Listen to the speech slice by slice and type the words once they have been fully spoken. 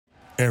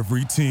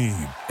Every team,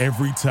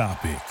 every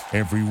topic,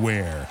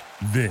 everywhere.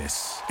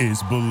 This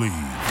is Believe.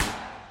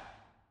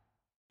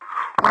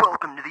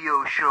 Welcome to the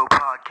O Show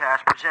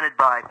podcast presented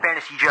by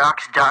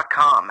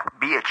FantasyJocks.com.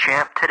 Be a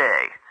champ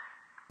today.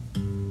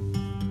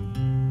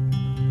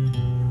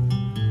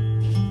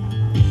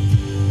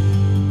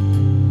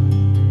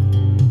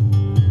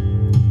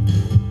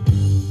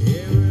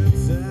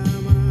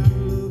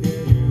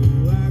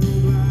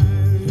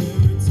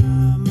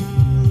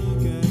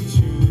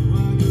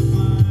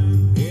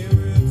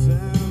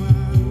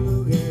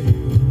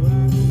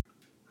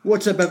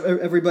 What's up,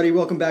 everybody?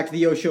 Welcome back to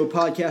the O Show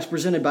podcast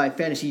presented by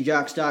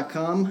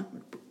FantasyJocks.com.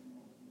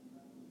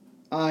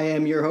 I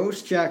am your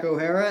host, Jack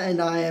O'Hara,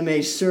 and I am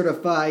a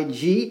certified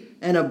G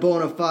and a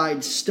bona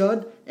fide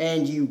stud,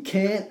 and you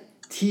can't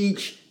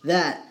teach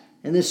that.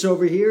 And this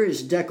over here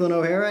is Declan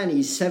O'Hara, and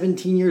he's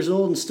 17 years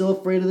old and still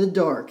afraid of the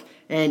dark,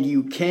 and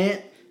you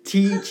can't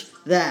teach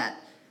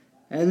that.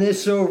 And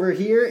this over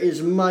here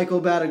is Michael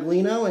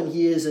Battaglino, and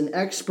he is an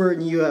expert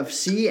in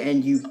UFC,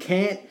 and you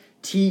can't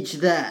teach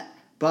that.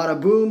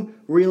 Bada boom,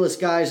 realest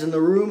guys in the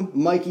room.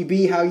 Mikey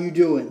B, how you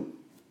doing?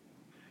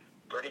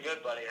 Pretty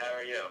good, buddy. How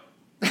are you?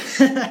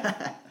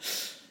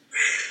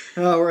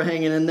 Oh, we're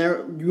hanging in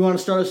there. You want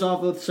to start us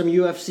off with some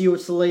UFC?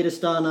 What's the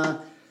latest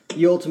on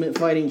the Ultimate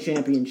Fighting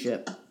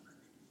Championship?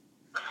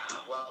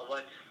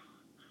 Well,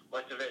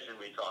 what division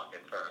we talking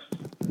first?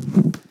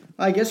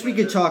 I guess we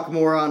could talk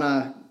more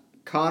on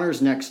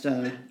Conor's next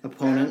opponent.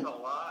 There's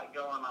a lot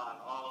going on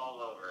all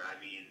over. I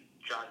mean,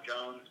 John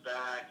Jones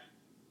back,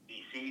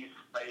 DC's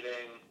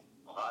fighting,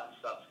 a lot of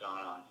stuff's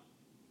going on.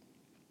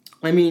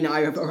 I mean,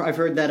 I've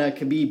heard that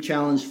Khabib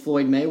challenged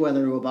Floyd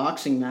Mayweather to a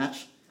boxing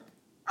match.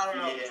 I don't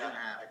know if it's going to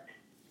happen.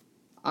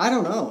 I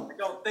don't know. I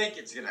don't think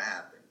it's going to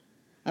happen.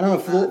 I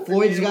don't know.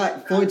 Floyd's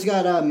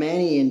got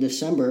Manny in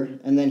December,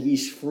 and then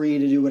he's free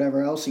to do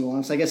whatever else he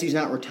wants. I guess he's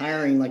not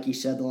retiring like he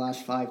said the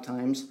last 5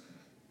 times.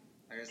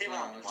 I guess He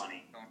wants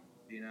money.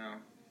 You know.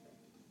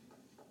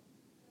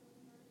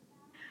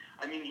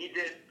 I mean, he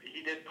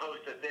did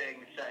post a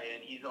thing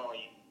saying he's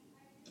only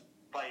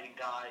fighting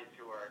guys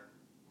who are,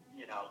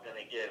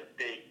 going to give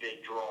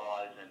big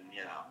draws, and,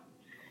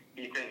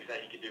 he thinks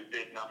that he could do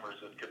big numbers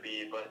with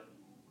Khabib, but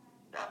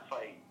that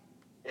fight,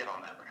 it'll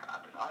never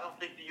happen. I don't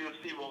think the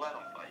UFC will let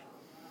him fight.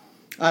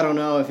 I don't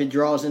know if it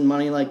draws in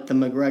money like the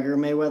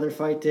McGregor-Mayweather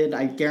fight did.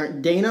 I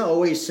guarantee Dana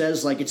always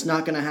says, it's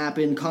not going to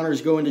happen.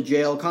 Conor's going to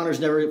jail. Conor's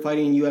never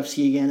fighting in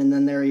UFC again, and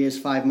then there he is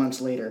 5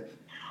 months later.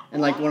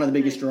 And, one of the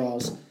biggest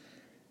draws.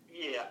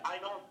 Yeah, I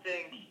don't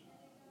think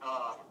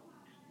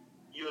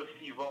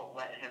UFC won't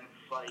let him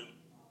fight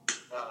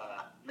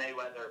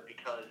Mayweather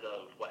because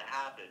of what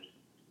happened.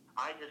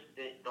 I just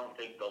don't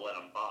think they'll let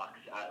him box.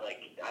 I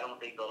don't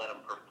think they'll let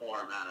him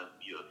perform out of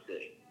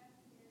UFC.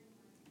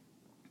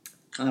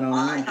 I don't know.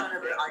 I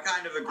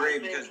kind of agree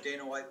because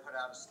Dana White put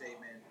out a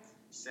statement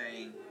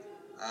saying,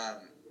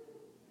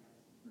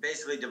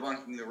 basically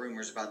debunking the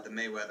rumors about the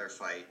Mayweather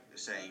fight,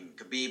 saying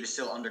Khabib is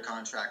still under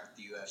contract with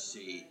the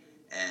UFC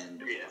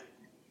and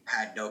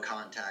had no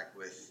contact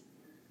with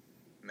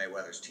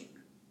Mayweather's team.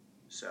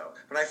 So,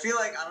 but I feel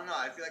like I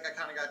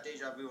kind of got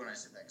deja vu when I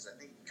said that because I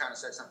think he kind of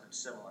said something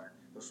similar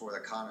before the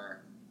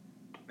Conor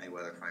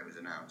Mayweather fight was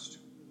announced.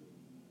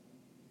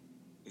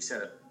 He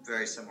said a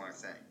very similar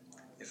thing,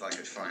 if I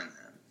could find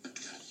that.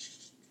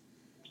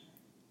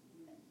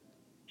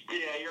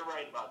 Yeah, you're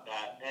right about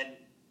that. And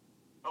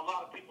a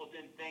lot of people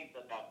didn't think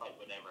that fight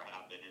would ever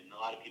happen, and a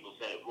lot of people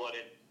said it wouldn't.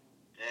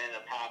 It ended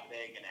up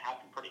happening, and it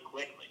happened pretty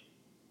quickly.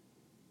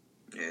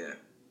 Yeah.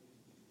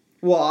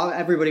 Well,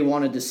 everybody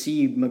wanted to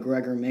see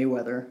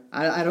McGregor-Mayweather.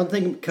 I don't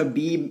think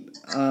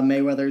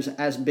Khabib-Mayweather's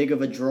as big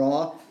of a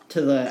draw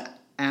to the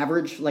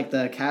average,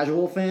 the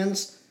casual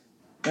fans.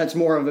 That's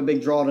more of a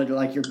big draw to,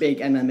 your big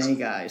MMA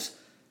guys.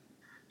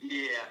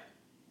 Yeah,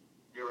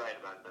 you're right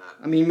about that.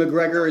 I mean,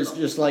 McGregor is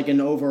just,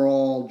 an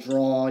overall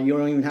draw. You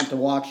don't even have to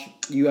watch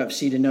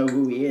UFC to know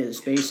who he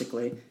is,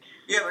 basically.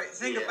 Yeah, but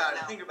think about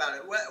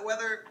it.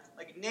 Whether,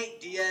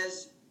 Nate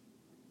Diaz,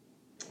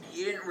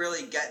 he didn't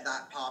really get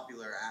that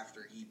popular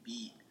after he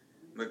beat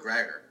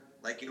McGregor.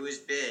 It was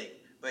big.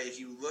 But if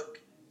you look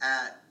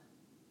at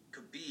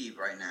Khabib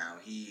right now,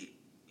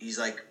 he's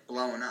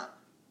blowing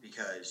up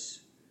because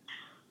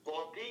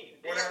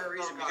whatever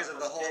reason, because of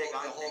the whole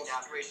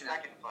situation.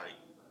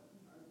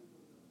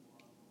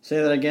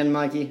 Say that again,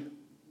 Mikey.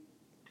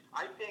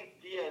 I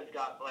think Diaz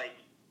got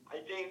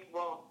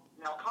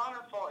now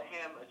Conor fought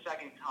him a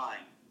second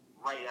time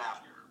right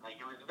after.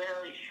 It was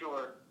very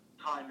short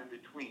time in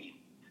between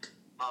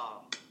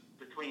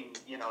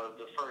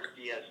the first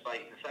Diaz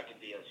fight and the second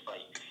Diaz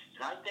fight.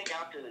 And I think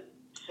after the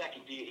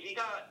second Diaz, he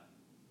got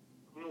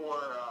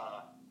more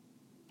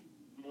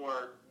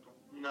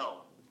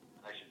known,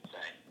 I should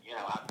say,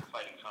 after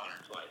fighting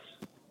Conor twice.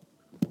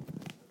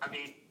 I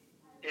mean,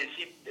 is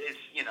he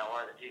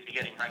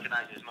getting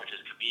recognized as much as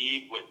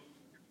Khabib with,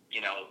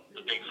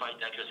 the big fight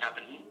that just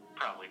happened?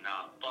 Probably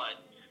not,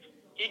 but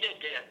he did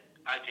get,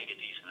 I think, a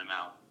decent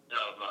amount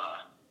of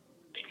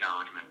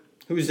acknowledgement.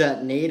 Who's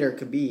that, Nate or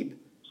Khabib?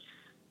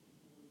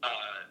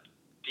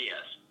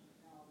 Diaz.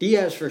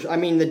 Diaz for sure. I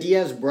mean, the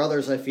Diaz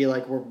brothers, I feel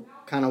like, were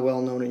kind of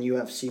well known in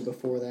UFC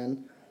before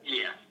then.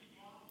 Yeah.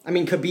 I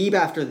mean, Khabib,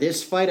 after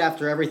this fight,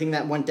 after everything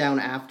that went down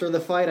after the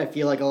fight, I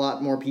feel like a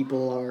lot more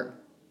people are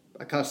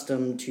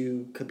accustomed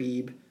to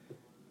Khabib.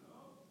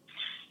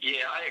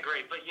 Yeah, I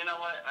agree. But you know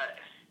what?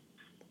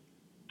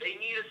 They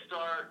need to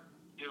start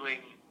doing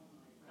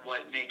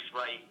what makes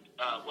right,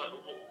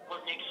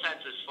 what makes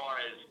sense as far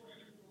as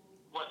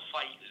what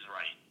fight is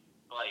right.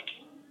 Like,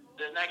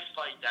 the next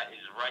fight that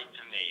is right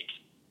to make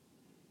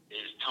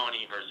is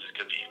Tony versus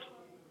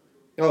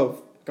Khabib.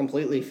 Oh,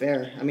 completely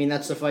fair. I mean,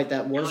 that's the fight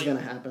that was going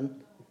to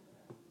happen.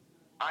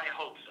 I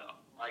hope so.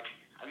 Like,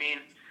 I mean,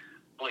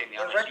 believe me,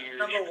 They're I'm a ranked huge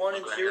number 1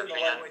 and 2 in the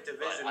fan, lightweight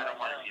division. but I don't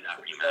want to see that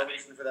No rematch.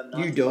 reason for them not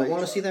You to don't fight want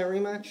to each see other. that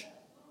rematch?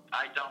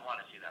 I don't want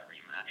to see that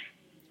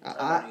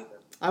rematch.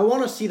 I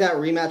want to see that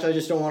rematch. I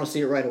just don't want to see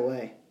it right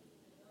away.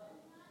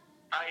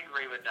 I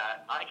agree with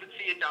that. I can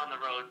see it down the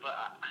road, but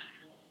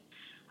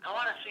I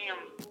want to see him.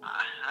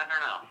 I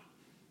don't know.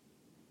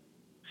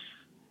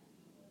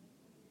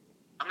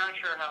 I'm not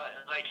sure how.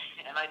 Like,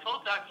 and I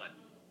told Declan,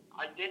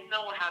 I didn't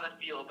know how to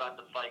feel about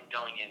the fight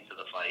going into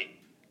the fight.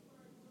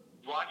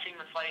 Watching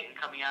the fight and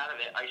coming out of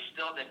it, I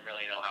still didn't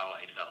really know how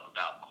I felt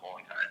about the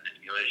whole entire thing.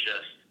 It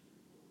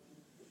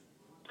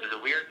was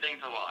a weird thing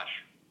to watch.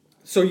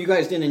 So you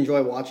guys didn't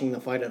enjoy watching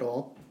the fight at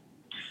all?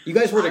 You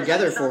guys were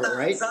together for it,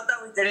 right? It's not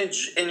that we didn't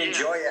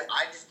enjoy it.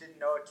 I just didn't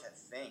know what to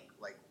think.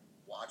 Like,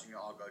 watching it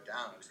all go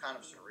down, it was kind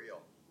of surreal.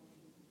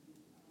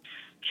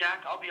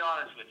 Jack, I'll be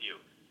honest with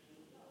you.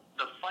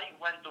 The fight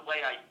went the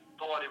way I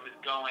thought it was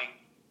going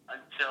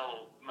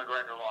until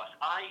McGregor lost.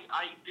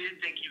 I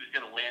did think he was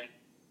going to win,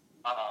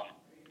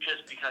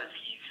 just because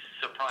he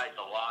surprised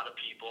a lot of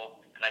people,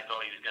 and I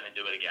thought he was going to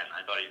do it again.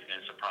 I thought he was going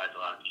to surprise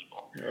a lot of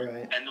people. All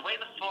right. And the way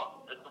the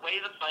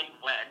fight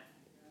went,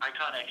 I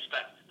kind of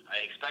expected.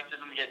 I expected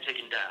him to get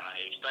taken down.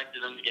 I expected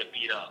him to get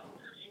beat up.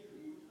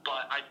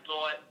 But I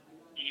thought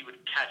he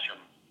would catch him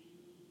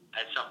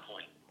at some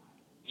point.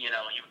 You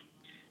know,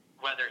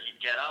 whether he'd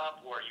get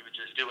up or he would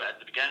just do it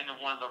at the beginning of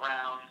one of the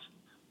rounds.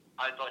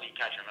 I thought he'd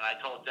catch him. And I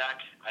told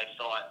Deck, I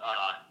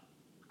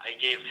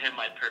gave him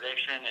my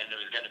prediction, and it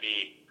was going to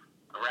be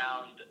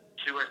around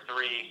 2 or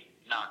 3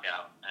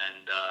 knockout.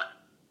 And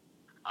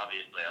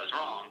obviously I was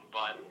wrong,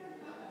 but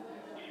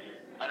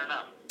I don't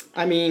know.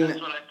 I mean, that's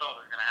what I thought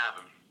was going to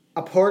happen.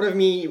 A part of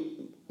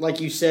me,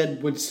 like you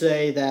said, would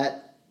say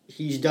that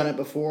he's done it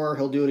before,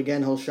 he'll do it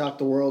again, he'll shock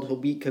the world, he'll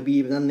beat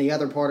Khabib. And then the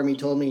other part of me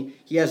told me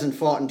he hasn't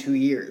fought in 2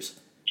 years.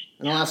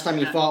 And the last time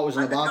he fought was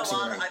in a boxing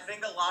ring. I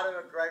think a lot of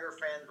McGregor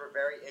fans were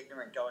very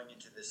ignorant going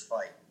into this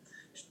fight.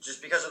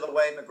 Just because of the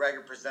way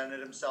McGregor presented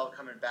himself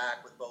coming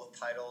back with both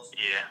titles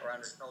around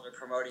his shoulder,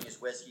 promoting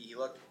his whiskey. He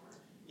looked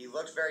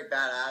very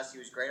badass. He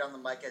was great on the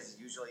mic as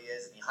he usually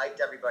is, and he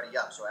hyped everybody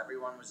up, so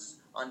everyone was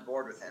on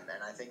board with him.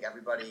 And I think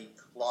everybody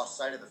lost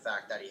sight of the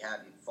fact that he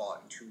hadn't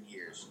fought in 2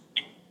 years.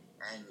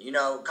 And, you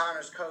know,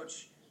 Conor's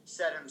coach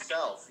said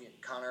himself,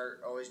 Conor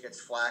always gets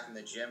flack in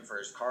the gym for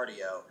his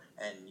cardio,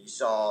 and you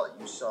saw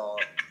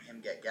him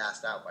get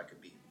gassed out by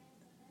Khabib.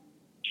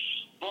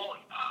 Well,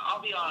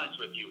 I'll be honest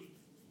with you.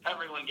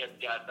 Everyone gets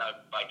gassed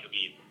out by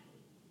Khabib.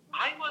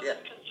 I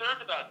wasn't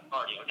concerned about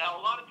cardio. Now,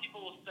 a lot of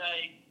people will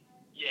say,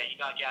 yeah, he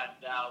got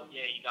gassed out,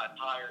 yeah, he got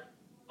tired.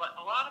 But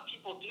a lot of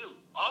people do.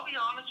 I'll be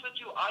honest with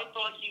you, I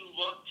thought he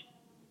looked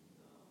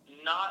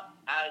not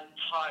as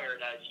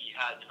tired as he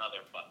has in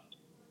other fights.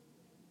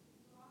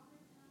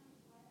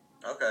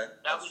 Okay,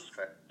 that was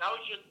fair. That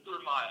was just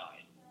through my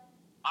eyes.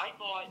 I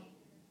thought,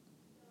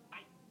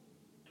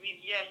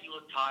 yeah, he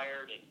looked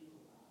tired,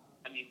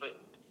 but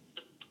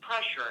the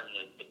pressure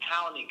and the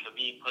pounding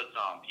Khabib puts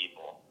on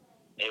people,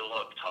 they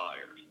look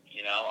tired.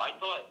 You know, I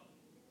thought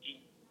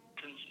he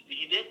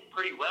did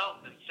pretty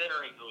well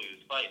considering who he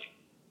was fighting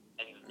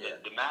and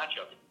the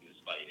matchup he was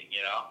fighting.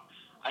 You know,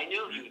 I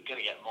knew he was going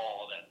to get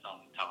mauled at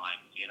some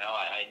times. You know,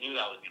 I knew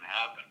that was going to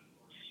happen,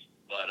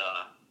 but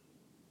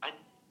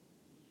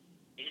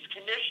his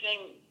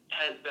conditioning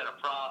has been a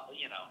problem.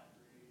 You know,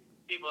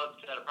 people have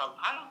said a problem.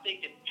 I don't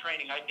think it's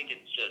training. I think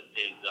it's just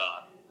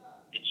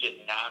it's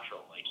just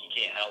natural. Like, he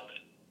can't help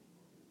it.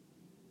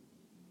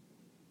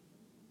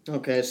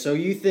 Okay, so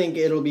you think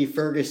it'll be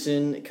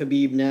Ferguson,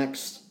 Khabib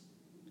next.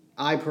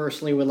 I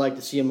personally would like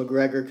to see a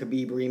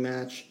McGregor-Khabib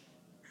rematch.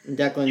 And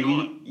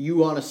Declan, you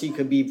want to see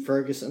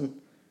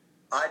Khabib-Ferguson?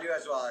 I do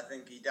as well. I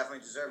think he definitely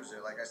deserves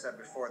it. Like I said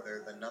before,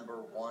 they're the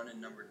number 1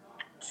 and number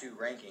 2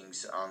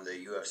 rankings on the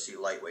UFC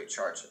lightweight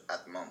charts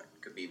at the moment.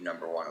 Khabib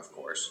number 1, of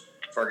course.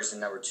 Ferguson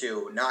number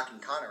 2, knocking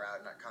Conor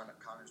out.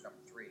 Connor's number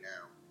 3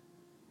 now.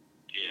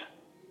 Yeah.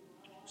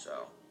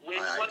 So, with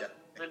what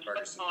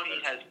Tony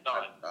has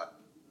done,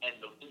 and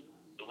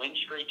the win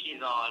streak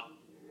he's on,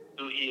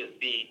 who he has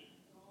beat,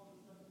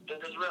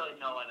 there's really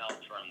no one else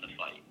for him to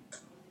fight.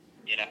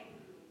 You know,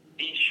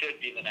 he should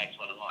be the next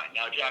one in line.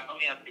 Now, Jack, let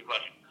me ask you a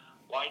question.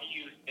 Why do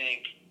you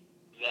think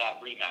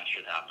that rematch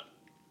should happen?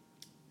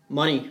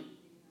 Money.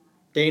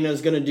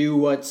 Dana's going to do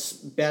what's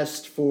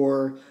best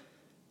for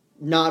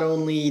not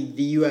only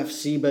the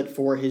UFC, but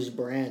for his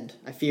brand.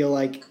 I feel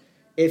like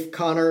if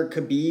Conor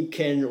Khabib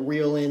can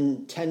reel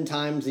in 10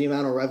 times the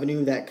amount of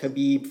revenue that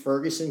Khabib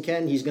Ferguson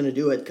can, he's going to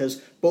do it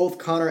because both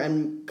Conor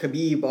and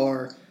Khabib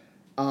are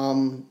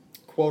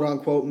quote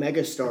unquote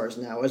megastars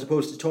now, as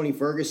opposed to Tony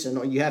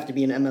Ferguson. You have to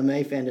be an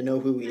MMA fan to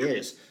know who he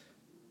is.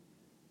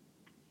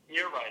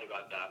 You're right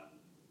about that.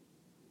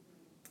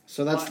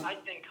 So that's. But I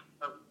think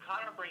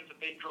Conor brings a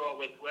big draw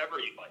with whoever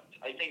he fights.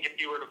 I think if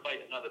you were to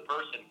fight another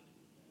person,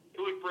 it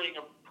would bring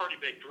a pretty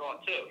big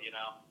draw too. You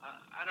know,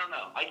 I don't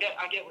know. I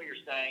get what you're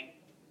saying.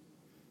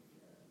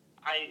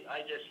 I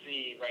just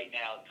see right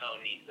now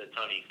the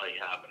Tony fight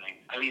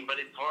happening. I mean, but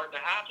it's hard to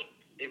happen.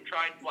 They've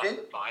tried 5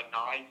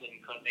 times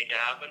and couldn't make it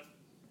happen.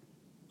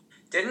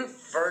 Didn't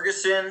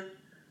Ferguson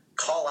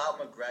call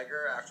out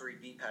McGregor after he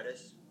beat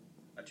Pettis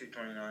at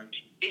 229?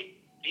 He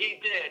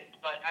did,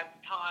 but at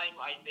the time,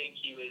 I think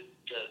he was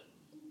just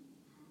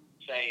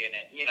saying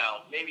it. You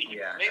know, maybe he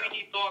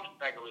thought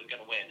McGregor was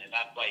going to win, and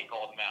that's why he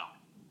called him out.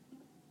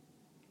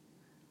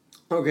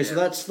 Okay, so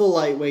that's the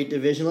lightweight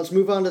division. Let's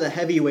move on to the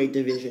heavyweight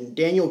division.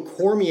 Daniel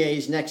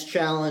Cormier's next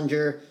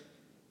challenger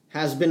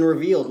has been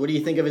revealed. What do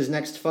you think of his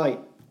next fight?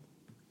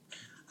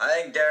 I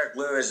think Derek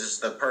Lewis is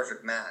the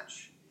perfect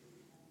match.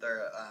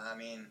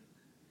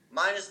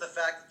 Minus the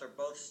fact that they're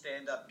both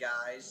stand-up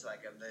guys,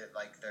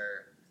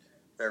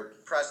 their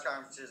press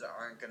conferences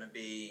aren't going to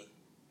be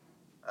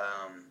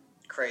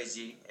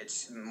crazy.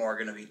 It's more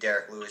going to be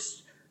Derek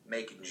Lewis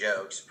making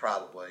jokes,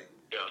 probably.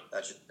 Yeah.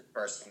 That's just the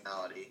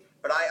personality.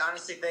 But I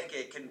honestly think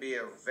it can be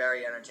a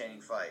very entertaining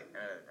fight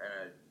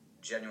and a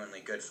genuinely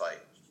good fight.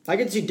 I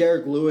could see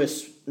Derek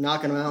Lewis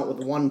knocking him out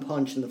with one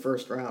punch in the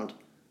first round.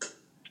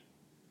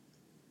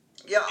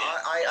 Yeah,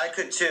 I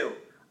could too.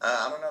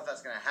 I don't know if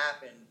that's going to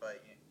happen,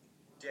 but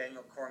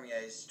Daniel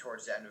Cormier's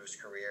towards the end of his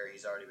career.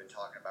 He's already been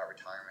talking about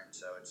retirement,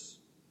 so it's...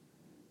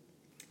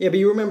 Yeah, but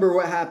you remember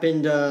what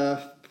happened,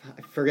 I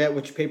forget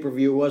which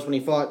pay-per-view it was, when he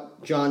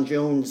fought John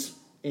Jones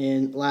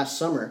in last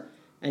summer,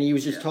 and he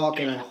was just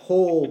talking a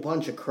whole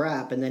bunch of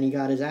crap, and then he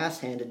got his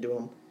ass handed to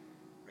him.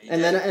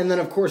 And then,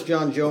 of course,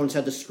 John Jones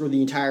had to screw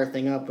the entire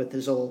thing up with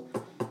his whole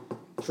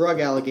drug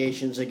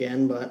allegations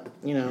again, but,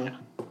 you know... Yeah.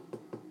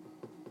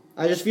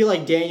 I just feel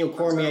like Daniel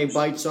Cormier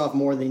bites off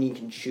more than he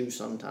can chew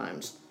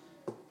sometimes.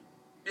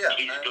 Yeah,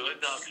 he's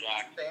good though,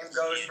 Jack. Same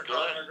goes for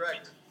Conor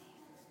McGregor.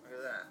 Look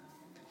at that.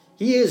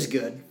 He is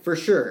good, for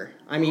sure.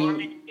 I mean...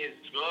 Cormier is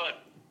good.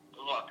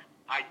 Look,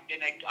 I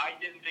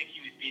didn't think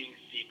he was beating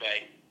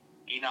Stipe.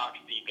 He knocked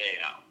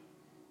Stipe out.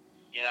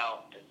 You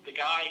know, the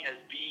guy has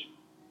beat...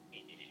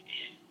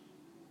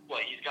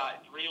 he's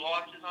got 3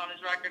 losses on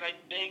his record, I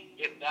think.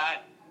 If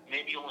that,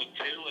 maybe only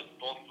 2, and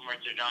both of them are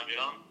to John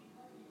Jones.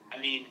 I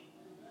mean...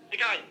 The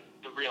guy's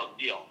the real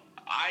deal.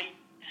 I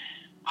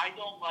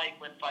don't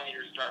like when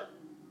fighters start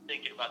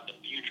thinking about the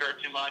future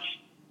too much,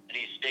 and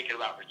he's thinking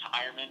about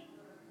retirement.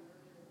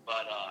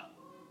 But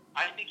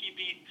I think he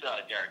beats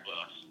Derek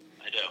Lewis.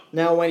 I do.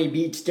 Now, when he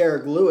beats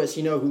Derek Lewis,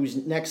 you know who's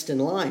next in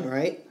line,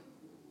 right?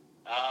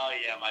 Oh,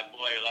 yeah, my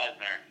boy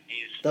Lesnar.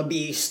 He's the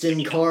beast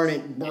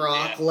incarnate,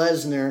 Brock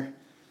Lesnar.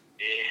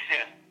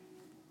 Yeah.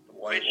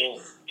 White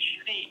Wolf.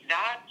 See,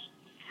 that's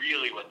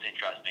really what's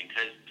interesting,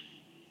 because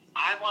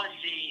I want to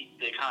see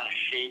the kind of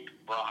shape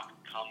Brock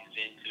comes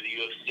into the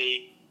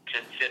UFC,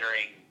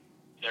 considering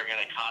they're going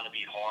to kind of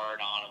be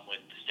hard on him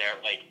with the stare.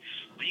 Like,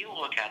 when you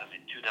look at him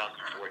in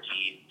 2014,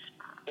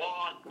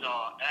 what the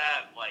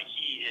F? Like,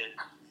 he is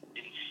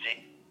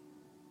insane.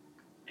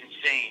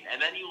 Insane. And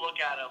then you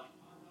look at him,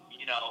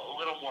 you know, a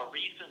little more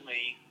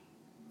recently,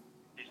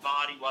 his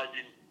body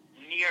wasn't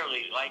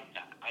nearly like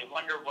that. I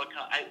wonder what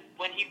kind...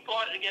 when he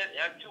fought again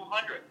at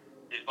 200,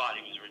 his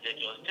body was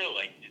ridiculous, too.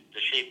 Like, the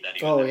shape that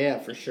he was in. Yeah,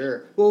 for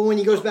sure. Well, when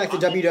he goes back to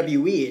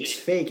WWE, it's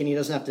fake, and he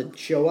doesn't have to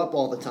show up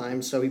all the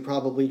time, so he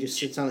probably just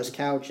sits on his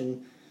couch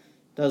and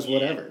does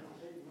whatever.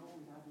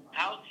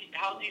 How's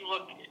he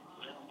looking?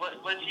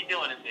 What's he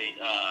doing in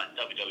the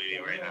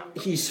WWE right now?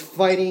 He's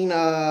fighting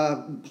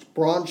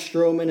Braun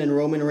Strowman and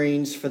Roman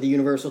Reigns for the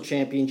Universal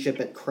Championship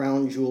at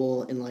Crown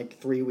Jewel in,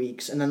 3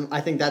 weeks. And then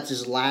I think that's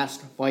his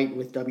last fight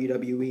with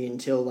WWE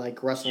until,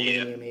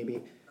 WrestleMania,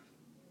 maybe.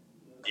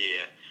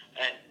 Yeah.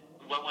 And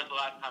when was the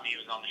last time he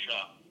was on the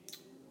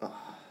show?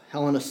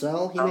 Hell in a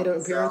Cell, he made an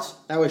appearance.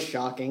 That was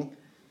shocking.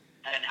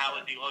 And how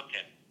was he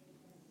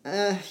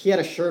looking? He had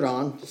a shirt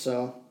on,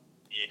 so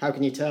how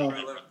can you tell?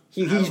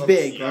 He's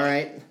big, all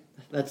right?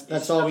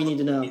 That's all we need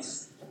to know.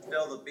 He's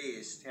still the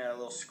beast. He had a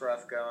little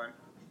scruff going.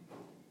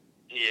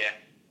 Yeah.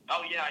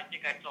 Oh, yeah, I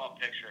think I saw a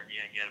picture.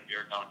 Yeah, he had a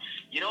beard going.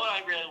 You know what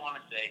I really want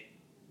to say?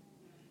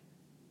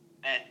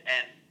 And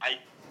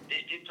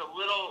it's a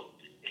little...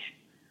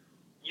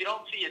 You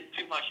don't see it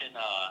too much in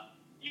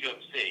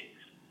UFC,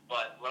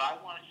 but what I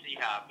want to see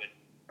happen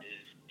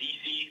is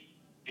DC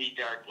beat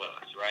Derek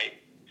Lewis, right?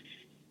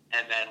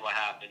 And then what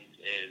happens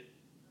is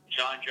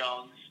John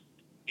Jones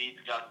beats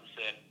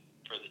Gustafsson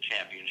for the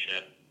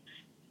championship,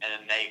 and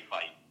then they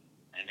fight,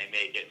 and they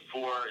make it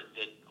for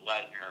the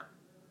Lesnar,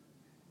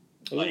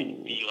 the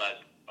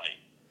Lesnar fight.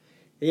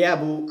 Yeah,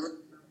 but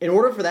in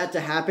order for that to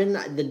happen,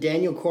 the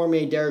Daniel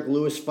Cormier-Derek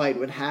Lewis fight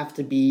would have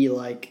to be,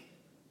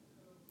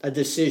 a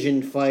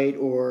decision fight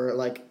or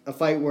like a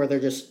fight where they're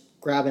just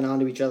grabbing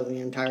onto each other the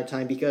entire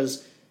time,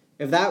 because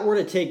if that were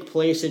to take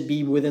place, it'd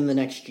be within the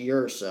next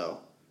year or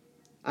so.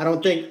 I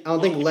don't think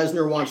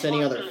Lesnar wants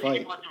any other fight.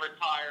 He wants to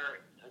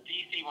retire.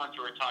 DC wants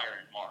to retire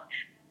in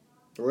March.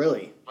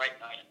 Really? Right,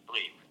 I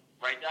believe.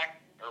 Right,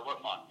 Dak? Or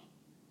what month?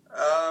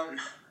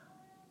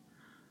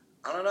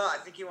 I don't know. I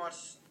think he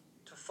wants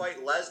to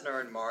fight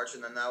Lesnar in March,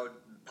 and then that would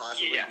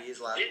possibly be his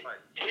last fight.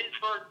 His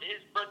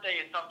birthday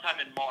is sometime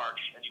in March,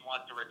 and he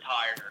wants to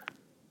retire.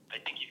 I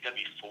think he's going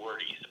to be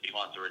 40 if he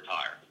wants to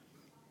retire.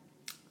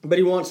 But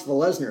he wants the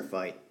Lesnar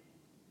fight.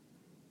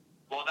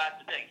 Well,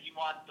 that's the thing. He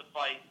wants to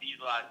fight these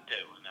last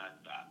two, and that's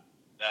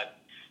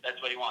that.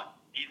 That's what he wants.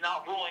 He's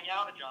not ruling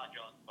out a John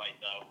Jones fight,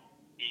 though.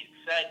 He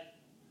said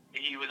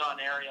he was on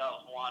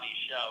Ariel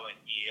Helwani's show, and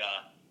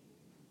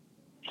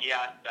he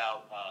asked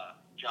about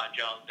John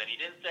Jones, and he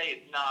didn't say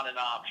it's not an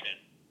option,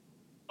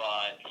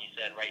 but he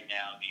said right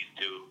now these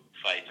two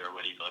fights are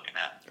what he's looking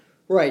at.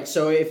 Right.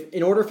 So if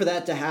in order for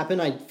that to happen,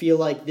 I feel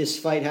like this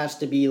fight has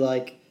to be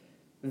like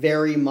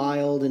very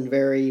mild and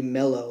very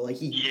mellow. Like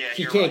he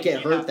can't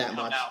get hurt that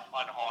much.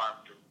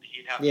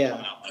 He'd have to come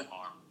out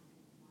unharmed.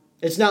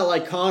 It's not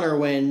like Conor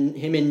when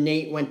him and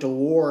Nate went to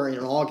war in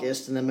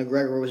August and then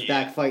McGregor was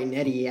back fighting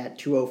Eddie at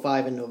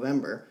 205 in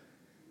November.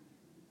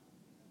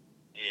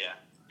 Yeah.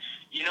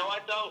 You know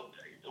what, though?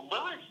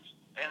 Lewis,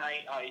 and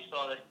I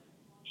saw that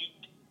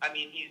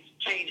he's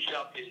changed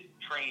up his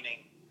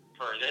training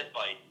for this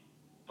fight,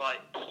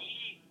 but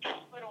he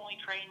would only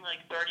train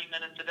like 30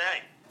 minutes a day.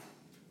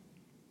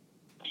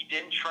 He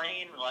didn't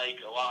train like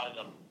a lot of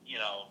the,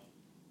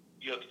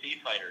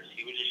 UFC fighters.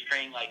 He would just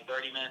train like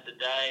 30 minutes a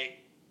day,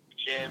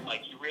 gym.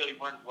 Like, he really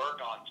wouldn't work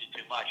on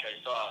too much. I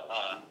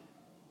saw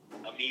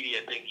a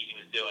media thing he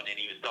was doing, and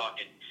he was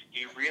talking.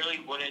 He really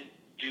wouldn't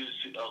do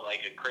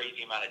like a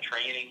crazy amount of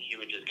training. He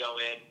would just go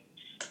in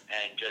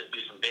and just do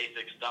some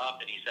basic stuff,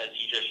 and he says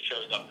he just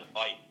shows up to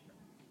fight,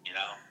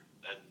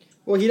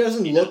 Well, he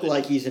doesn't look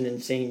like he's in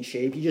insane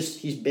shape.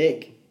 He's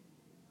big.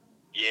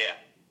 Yeah,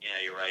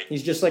 you're right.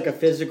 He's just like a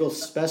physical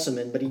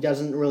specimen, but he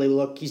doesn't really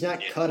look, he's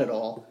not cut at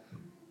all.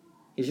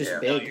 He's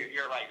just big. No,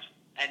 you're right.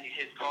 And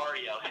his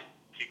cardio isn't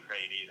too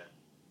great either.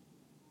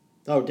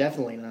 Oh,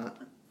 definitely not.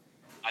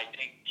 I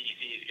think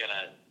DC's going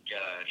to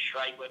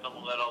strike with him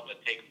a little,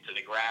 but take him to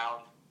the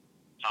ground,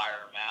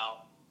 tire him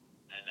out,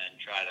 and then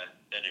try to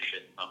finish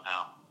it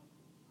somehow.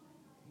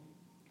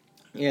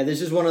 Yeah,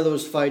 this is one of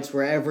those fights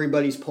where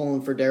everybody's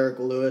pulling for Derek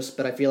Lewis,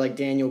 but I feel like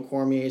Daniel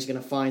Cormier is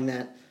going to find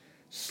that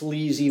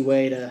sleazy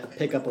way to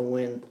pick up a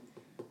win.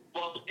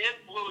 Well, if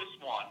Lewis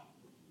won,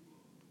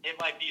 it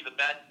might be the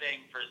best thing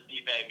for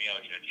Stipe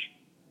Miocic,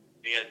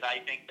 because I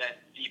think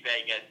that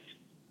Stipe gets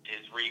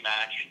his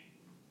rematch,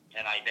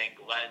 and I think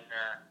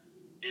Lesnar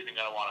isn't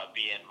going to want to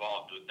be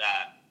involved with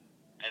that,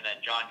 and then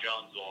John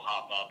Jones will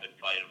hop up and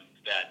fight him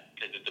instead,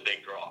 because it's a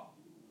big draw.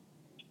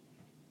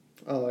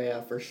 Oh,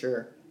 yeah, for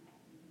sure.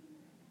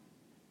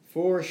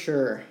 For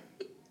sure.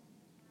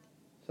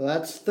 So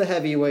that's the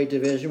heavyweight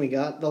division. We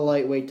got the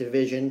lightweight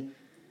division.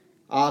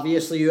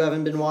 Obviously, you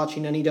haven't been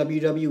watching any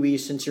WWE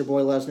since your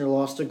boy Lesnar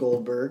lost to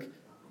Goldberg.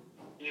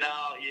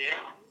 No, yeah.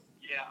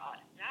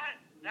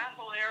 That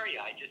whole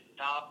area, I just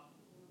stopped.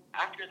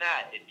 After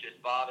that, it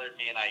just bothered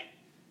me, and I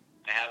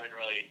haven't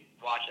really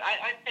watched.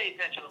 I pay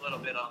attention a little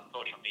bit on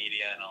social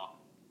media, and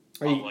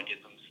I'll look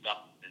at some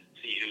stuff and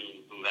see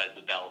who has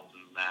the belts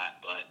and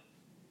that, but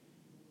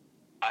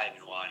I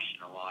haven't watched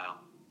in a while.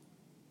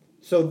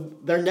 So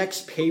their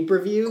next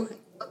pay-per-view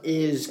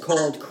is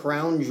called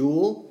Crown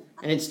Jewel,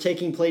 and it's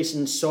taking place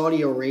in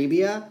Saudi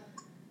Arabia.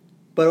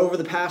 But over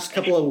the past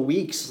couple of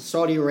weeks,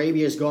 Saudi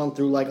Arabia has gone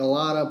through like a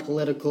lot of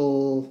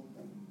political,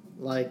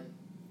 like,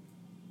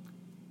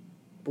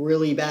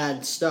 really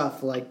bad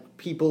stuff. Like,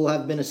 people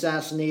have been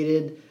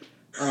assassinated.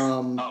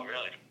 Oh,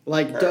 really?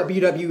 Like,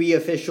 WWE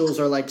officials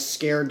are like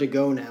scared to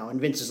go now,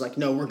 and Vince is like,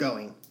 "No, we're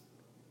going."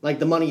 Like,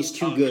 the money's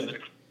too good.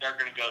 They're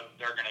gonna go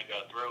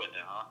through with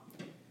it, huh?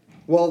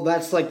 Well,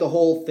 that's like the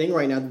whole thing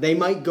right now. They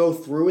might go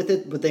through with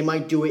it, but they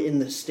might do it in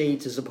the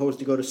States as opposed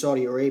to go to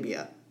Saudi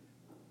Arabia.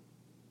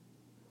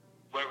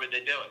 Where would they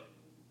do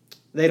it?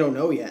 They don't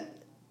know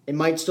yet. It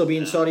might still be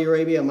in Saudi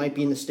Arabia. It might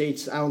be in the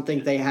States. I don't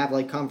think they have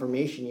like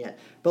confirmation yet.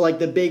 But like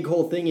the big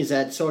whole thing is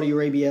that Saudi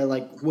Arabia,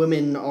 like,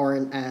 women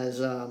aren't as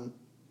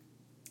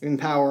in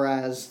power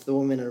as the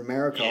women in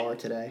America are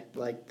today.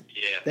 Like,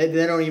 they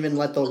don't even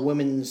let the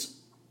women's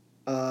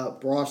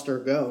roster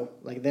go.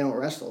 Like, they don't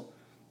wrestle.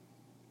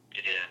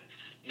 Yeah.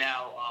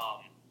 Now,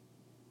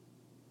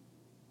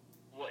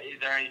 is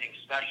there anything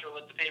special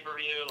with the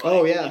pay-per-view? Like,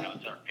 oh, yeah.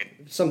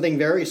 Something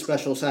very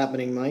special is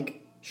happening,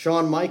 Mike.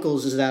 Shawn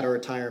Michaels is out of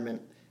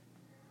retirement.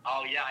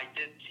 Oh, yeah, I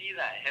did see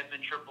that. Him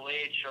and Triple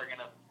H are going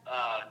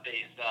to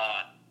face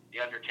The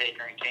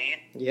Undertaker and Kane.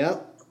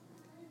 Yep.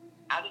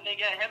 How did they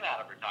get him out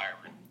of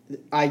retirement?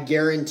 I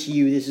guarantee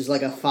you this is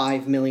like a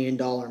 $5 million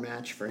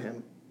match for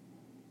him.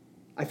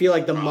 I feel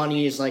like the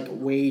money is like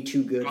way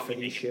too good for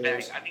these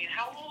shows. I mean,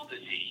 how old is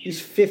he?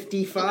 He's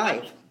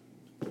 55.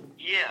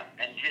 Yeah,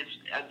 and his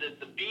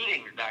the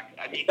beatings back.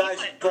 I mean, the guy's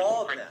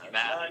bald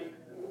now.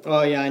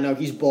 Oh, yeah, I know.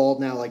 He's bald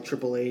now like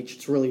Triple H.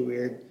 It's really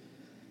weird.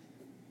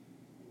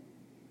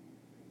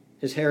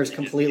 His hair is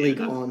completely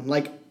gone.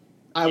 Like,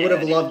 I would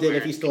have loved it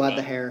if he still had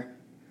the hair.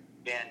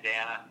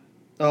 Bandana.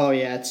 Oh,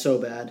 yeah, it's so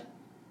bad.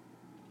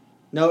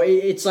 No,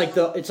 it's like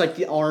the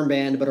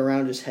armband, but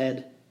around his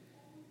head.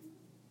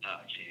 Oh,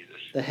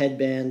 Jesus. The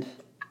headband.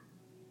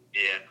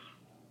 Yeah.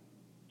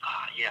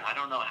 Yeah, I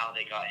don't know how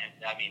they got him.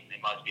 I mean, it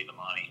must be the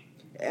money.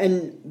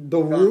 And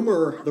the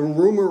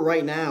rumor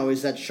right now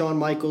is that Shawn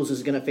Michaels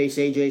is going to face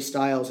AJ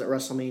Styles at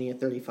WrestleMania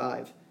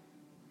 35.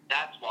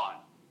 That's why.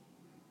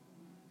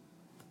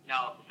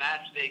 Now, the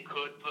match they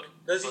could put.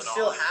 Does he put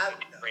still on have would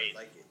be it? crazy.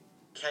 Like,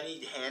 can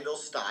he handle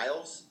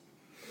Styles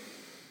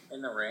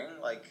in the ring?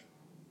 Like,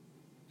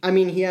 I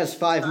mean, he has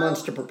 5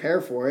 months to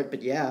prepare for it,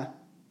 but yeah.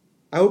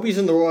 I hope he's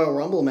in the Royal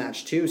Rumble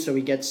match too, so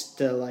he gets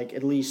to like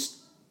at least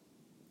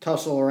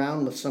tussle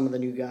around with some of the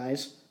new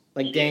guys,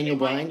 like Daniel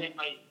Bryan. They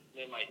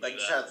might like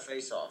just have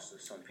face-offs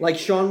with some people. Like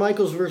Shawn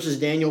Michaels versus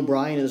Daniel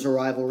Bryan is a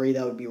rivalry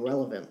that would be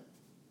relevant.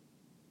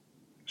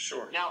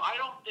 Sure. Now, I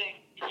don't think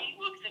he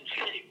looks in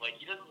shape. Like,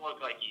 he doesn't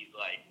look like he's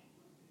like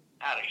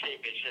out of shape.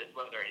 It's just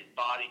whether his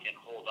body can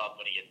hold up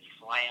when he gets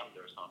slammed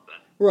or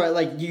something. Right,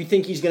 like, do you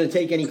think he's going to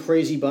take any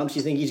crazy bumps?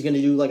 You think he's going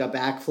to do like a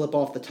backflip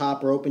off the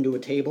top rope into a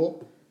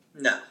table?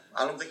 No,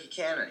 I don't think he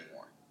can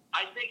anymore.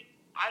 I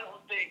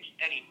don't think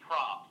any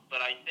props, but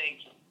I think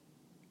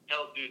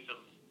he'll do some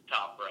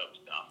top rope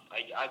stuff.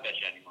 I bet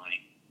you any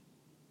money.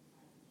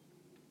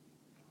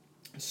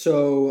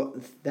 So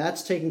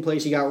that's taking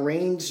place. You got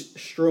Reigns,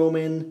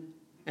 Strowman,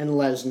 and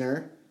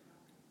Lesnar.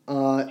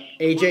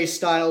 AJ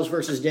Styles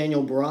versus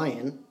Daniel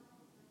Bryan,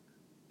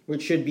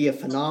 which should be a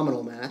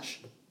phenomenal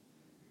match.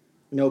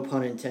 No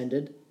pun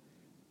intended.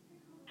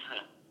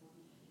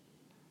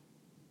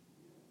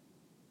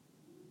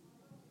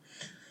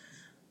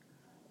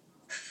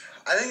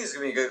 I think it's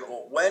gonna be good.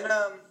 When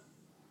I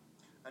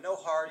know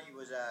Hardy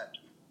was at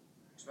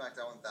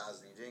SmackDown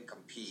 1000, he didn't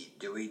compete.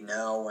 Do we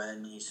know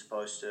when he's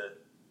supposed to?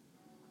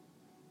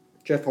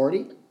 Jeff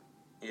Hardy?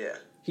 Yeah.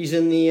 He's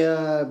in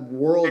the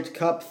World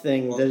Cup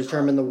thing to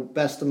determine the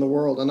best in the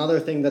world.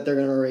 Another thing that they're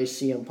going to erase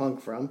CM Punk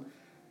from.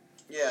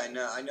 Yeah,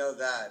 I know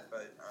that,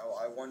 but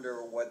I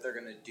wonder what they're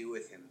gonna do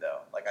with him though.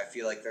 Like, I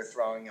feel like they're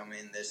throwing him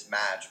in this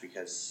match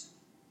because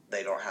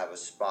they don't have a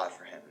spot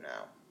for him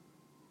now,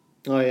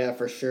 Oh yeah,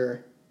 for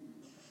sure.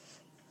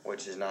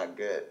 which is not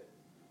good.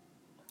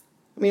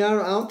 I mean, I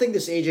don't think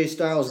this AJ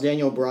Styles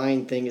Daniel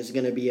Bryan thing is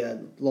going to be a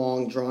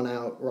long drawn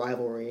out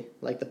rivalry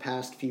like the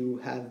past few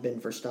have been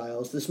for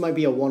Styles. This might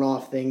be a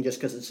one-off thing just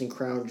because it's in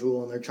Crown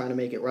Jewel and they're trying to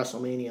make it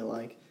WrestleMania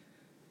like.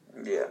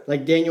 Yeah.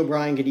 Like Daniel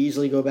Bryan could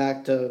easily go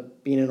back to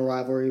being in a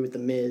rivalry with The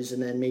Miz,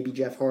 and then maybe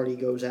Jeff Hardy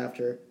goes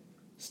after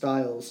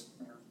Styles.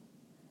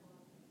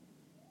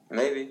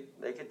 Maybe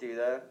they could do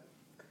that.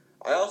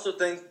 I also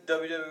think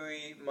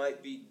WWE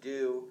might be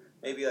due,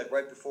 maybe like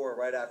right before or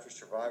right after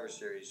Survivor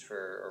Series,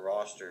 for a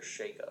roster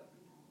shakeup.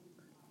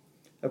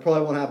 That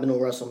probably won't happen till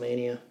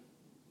WrestleMania,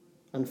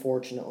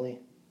 unfortunately.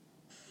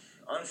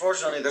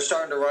 Unfortunately, they're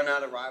starting to run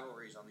out of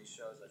rivalries on these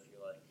shows, I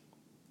feel like.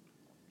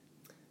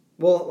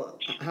 Well,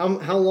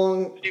 how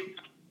long?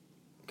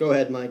 Go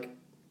ahead, Mike.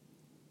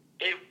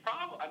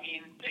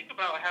 Think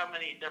about how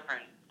many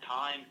different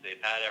times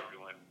they've had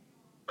everyone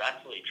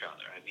wrestle each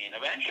other. I mean,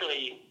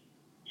 eventually,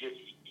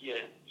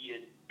 you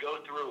go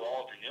through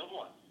all the new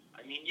ones.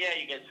 I mean, yeah,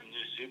 you get some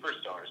new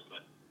superstars,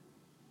 but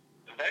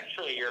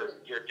eventually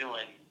you're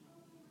doing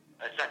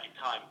a second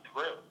time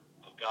through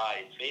of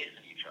guys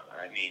facing each other.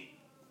 I mean,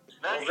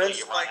 Well,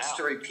 Vince likes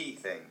to repeat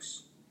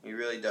things. He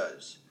really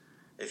does.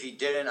 If he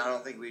didn't, I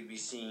don't think we'd be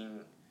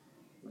seeing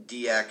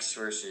DX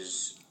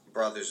versus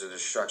Brothers of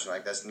Destruction.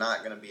 Like, that's not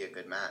going to be a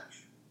good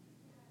match.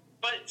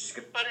 But it's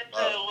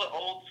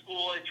old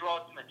school. It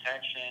draws some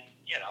attention.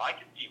 You know, I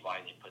can see why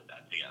they put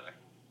that together.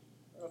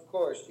 Of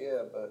course,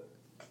 yeah, but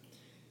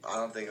I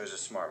don't think it was a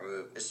smart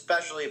move,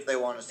 especially if they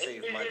want to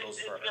save Michaels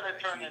for it's going to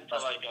turn into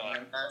like a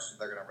match.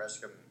 They're going to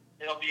risk him.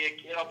 It'll be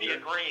a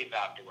grave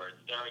afterwards.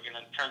 They're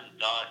going to turn to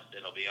dust.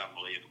 It'll be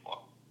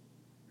unbelievable.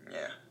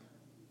 Yeah.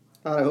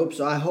 I hope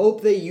so. I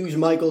hope they use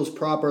Michaels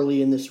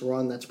properly in this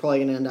run. That's probably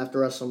going to end after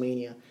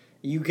WrestleMania.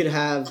 You could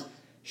have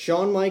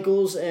Shawn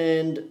Michaels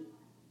and,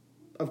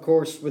 of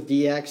course, with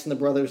DX and the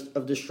Brothers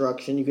of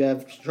Destruction. You could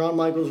have Shawn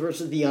Michaels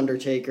versus The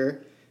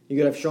Undertaker. You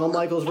could have Shawn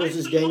Michaels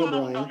versus Daniel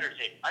Bryan.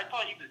 I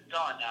thought he was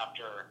done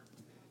after.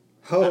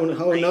 Oh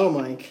no,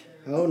 Mike.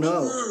 Oh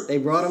no. They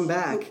brought him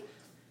back.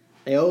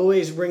 They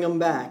always bring him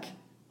back.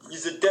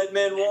 He's a dead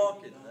man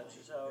walking. That's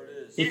just how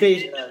it is. He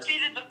faced. It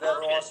defeated the Never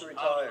purpose wants to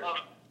retire. of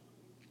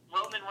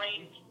Roman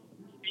Reigns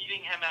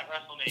beating him at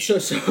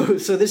WrestleMania.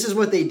 So this is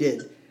what they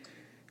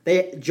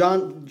did.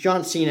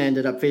 John Cena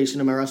ended up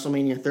facing him at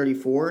WrestleMania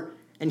 34,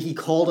 and he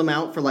called him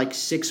out for like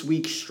 6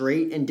 weeks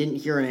straight and didn't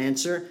hear an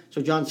answer.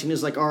 So John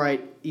Cena's like, all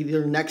right,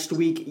 either next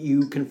week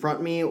you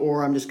confront me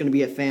or I'm just going to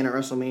be a fan at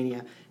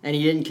WrestleMania. And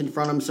he didn't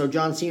confront him, so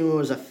John Cena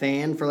was a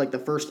fan for like the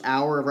first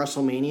hour of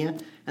WrestleMania,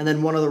 and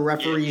then one of the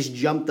referees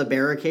jumped the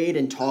barricade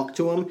and talked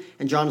to him,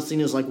 and John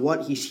Cena's like,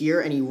 what, he's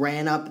here? And he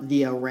ran up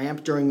the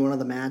ramp during one of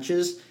the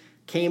matches,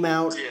 came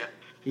out. Yeah.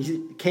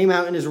 He came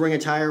out in his ring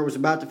attire, was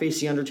about to face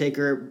The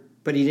Undertaker,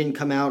 but he didn't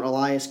come out.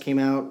 Elias came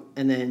out,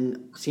 and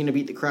then Cena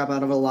beat the crap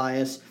out of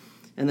Elias.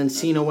 And then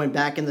Cena went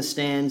back in the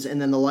stands,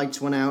 and then the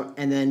lights went out,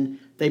 and then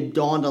they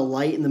dawned a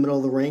light in the middle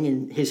of the ring,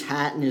 and his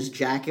hat and his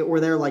jacket were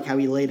there, like how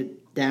he laid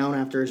it down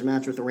after his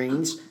match with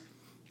Reigns.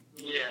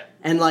 Yeah.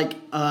 And like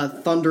a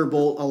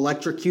thunderbolt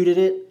electrocuted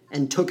it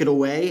and took it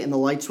away, and the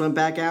lights went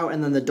back out,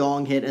 and then the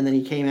dong hit, and then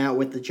he came out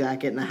with the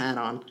jacket and the hat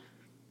on.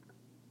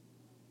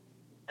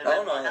 I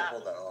don't know how they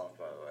pulled that off,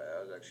 by the way.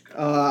 That was actually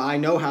kind I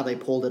know how they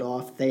pulled it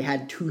off. They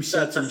had 2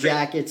 sets of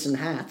jackets and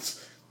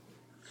hats.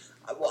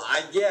 but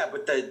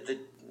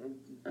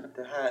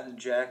the hat and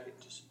jacket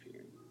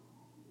disappeared.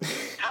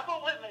 How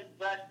about when they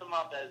dressed him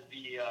up as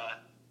the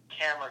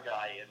camera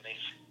guy and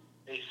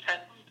they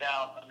sent him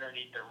down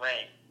underneath the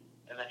ring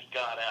and then he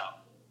got out?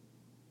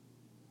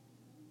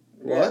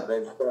 What?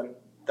 Yeah,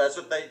 that's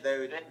what they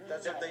do.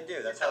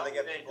 That's how they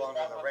get people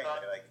under the ring.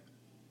 They're like,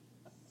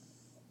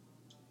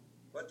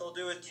 what they'll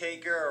do with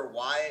Taker or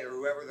Wyatt or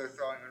whoever they're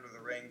throwing under the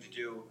ring to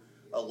do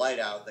a light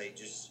out, they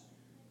just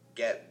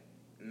get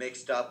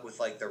mixed up with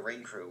like the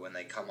ring crew when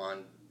they come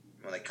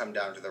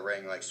down to the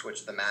ring, like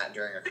switch the mat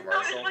during a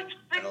commercial. It's like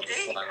and they'll just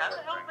 6'8". slide How under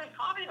the the hell ring. did they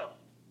find him?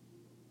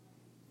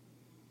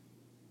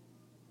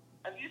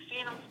 Have you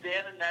seen him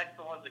standing next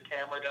to one of the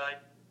camera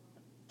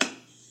guys?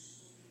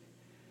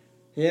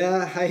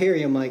 Yeah, I hear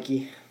you,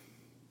 Mikey.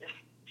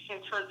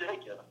 It's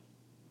ridiculous.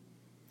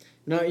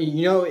 No,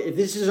 you know, if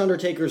this is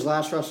Undertaker's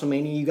last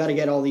WrestleMania, you got to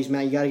get all these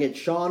matches. You got to get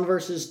Shawn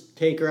versus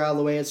Taker out of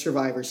the way at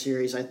Survivor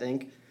Series, I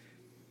think.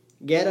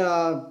 Get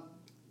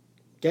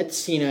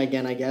Cena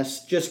again, I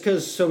guess, just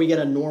because so we get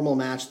a normal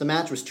match. The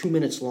match was 2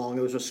 minutes long.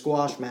 It was a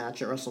squash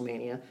match at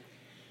WrestleMania.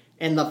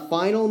 And the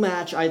final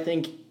match, I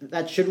think,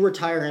 that should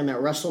retire him at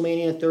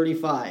WrestleMania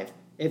 35,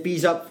 if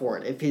he's up for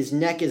it, if his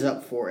neck is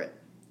up for it.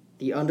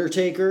 The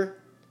Undertaker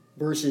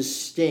versus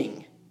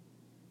Sting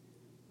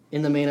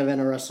in the main event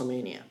of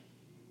WrestleMania.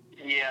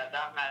 Yeah,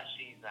 that match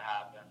needs to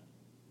happen.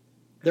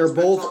 They're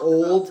both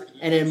old,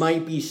 and it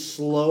might be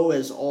slow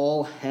as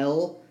all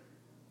hell,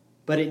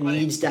 but it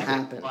needs to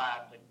happen.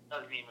 Classic.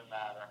 Doesn't even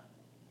matter.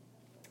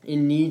 It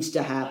needs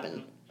to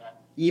happen.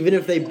 Even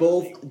if they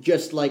both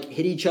just, like,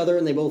 hit each other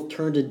and they both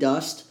turn to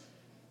dust,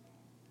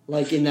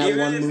 like in that Even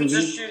one if movie. it's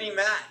a shitty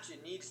match,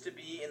 it needs to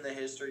be in the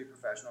history of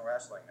professional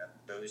wrestling. That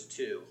those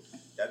two,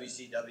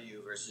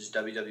 WCW versus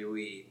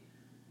WWE,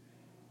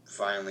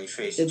 finally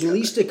face At each other.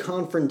 least a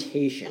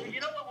confrontation.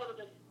 You know what would have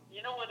been?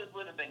 You know what it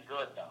would have been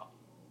good though,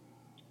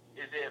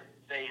 is if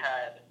they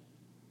had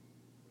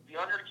the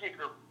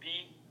Undertaker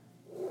beat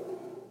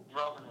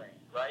Roman Reigns,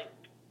 right?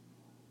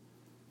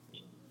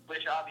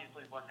 Which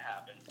obviously wouldn't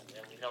happen,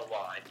 and we know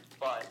why.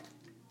 But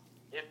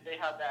if they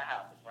had that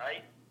happen,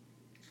 right?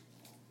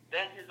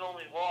 Then his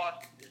only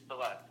loss is to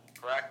Lesnar,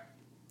 correct?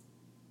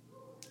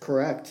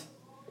 Correct.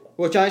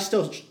 Which I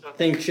still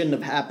think shouldn't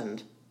have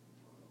happened.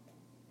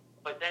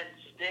 But then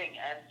Sting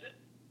ends it.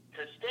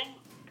 Because Sting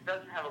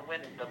doesn't have a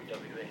win in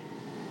WWE.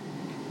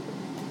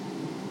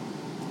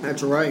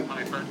 That's right.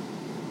 My friend.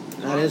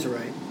 That is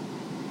right.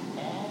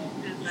 All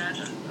his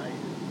matches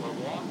were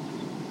lost.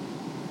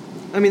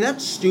 I mean,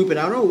 that's stupid.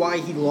 I don't know why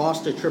he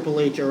lost to Triple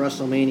H at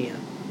WrestleMania.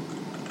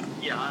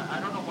 Yeah, I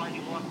don't know why he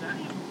lost that.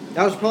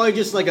 That was probably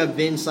just like a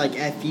Vince, like,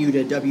 F you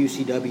to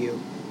WCW.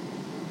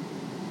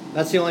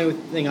 That's the only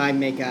thing I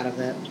make out of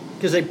that.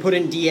 Because they put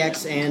in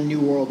DX and New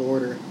World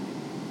Order.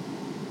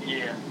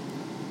 Yeah.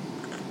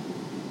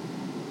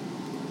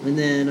 And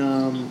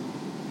then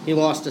he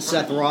lost to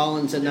Seth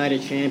Rollins at Night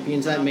of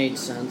Champions. That made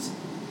sense.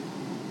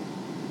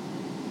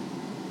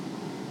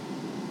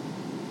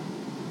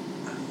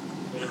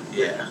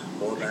 Yeah,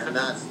 well then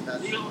that's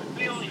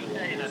We only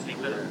say that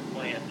because of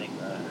plan things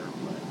better,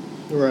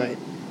 but Right.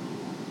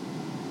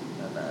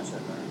 that match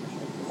had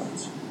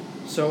points.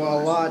 So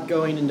a lot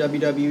going in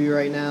WWE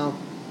right now.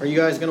 Are you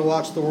guys going to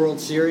watch the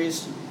World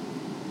Series?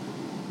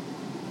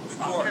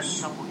 Of I'll catch a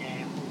course. couple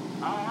games.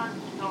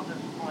 I'm still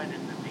disappointed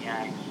in the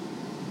Yanks.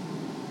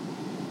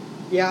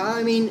 Yeah,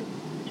 I mean,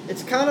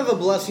 it's kind of a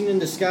blessing in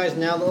disguise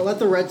now. Let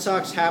the Red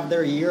Sox have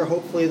their year.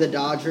 Hopefully the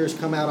Dodgers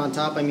come out on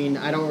top. I mean,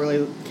 I don't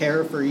really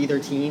care for either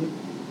team.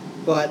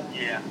 But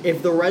Yeah.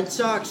 if the Red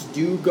Sox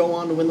do go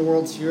on to win the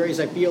World Series,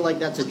 I feel like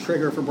that's a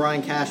trigger for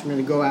Brian Cashman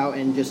to go out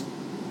and just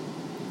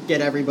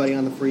get everybody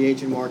on the free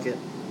agent market.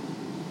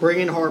 Bring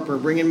in Harper,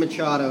 bring in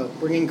Machado,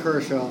 bring in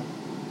Kershaw.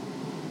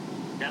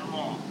 Get them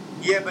all.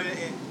 Yeah, but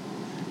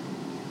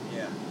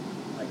yeah,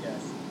 I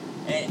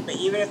guess. But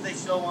even if they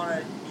still want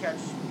to catch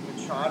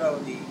Machado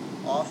in the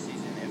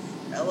offseason, if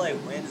LA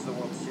wins the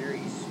World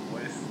Series,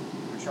 what if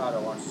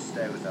Machado wants to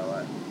stay with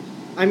LA?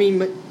 I mean,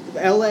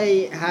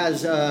 LA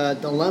has a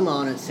dilemma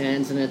on its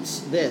hands, and it's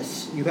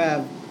this. You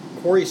have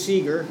Corey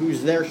Seager,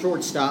 who's their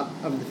shortstop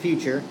of the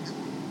future,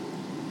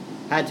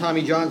 had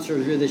Tommy John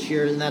surgery this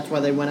year, and that's why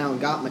they went out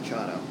and got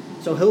Machado.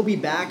 So he'll be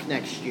back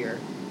next year,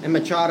 and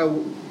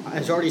Machado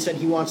has already said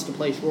he wants to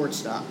play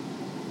shortstop.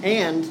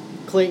 And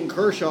Clayton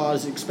Kershaw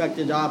is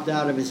expected to opt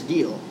out of his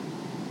deal.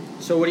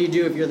 So what do you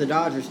do if you're the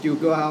Dodgers? Do you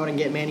go out and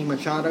get Manny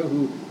Machado,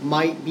 who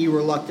might be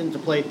reluctant to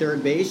play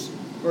third base?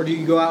 Or do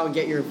you go out and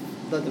get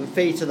the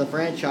face of the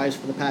franchise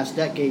for the past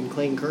decade,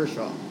 Clayton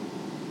Kershaw?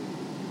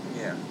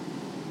 Yeah.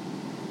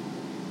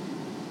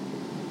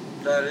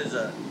 That is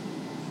a...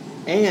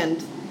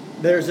 And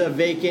there's a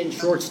vacant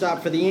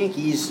shortstop for the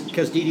Yankees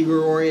because Didi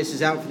Gregorius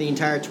is out for the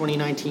entire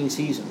 2019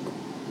 season.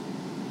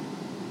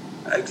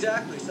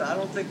 Exactly. So I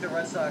don't think the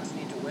Red Sox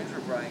need to win for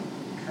Brian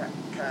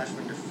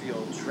Cashman to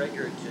feel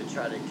triggered to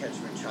try to catch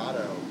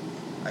Machado.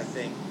 I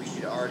think we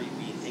should already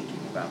be thinking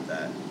about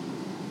that,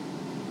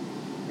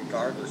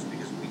 regardless,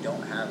 because we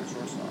don't have a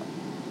shortstop.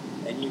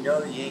 And you know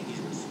the Yankees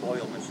would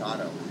spoil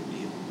Machado with a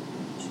deal,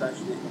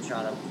 especially if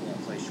Machado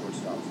can't play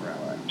shortstop for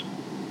LA,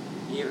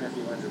 even if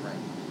he wins a ring.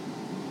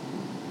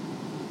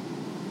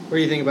 What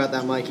do you think about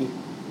that, Mikey?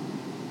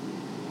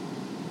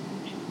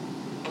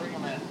 Bring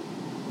him in.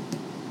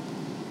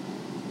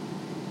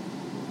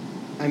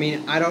 I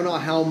mean, I don't know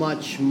how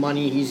much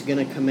money he's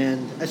going to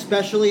command,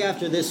 especially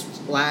after this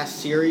last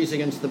series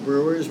against the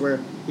Brewers where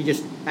he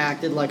just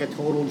acted like a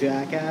total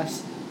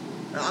jackass.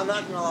 I'm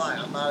not going to lie,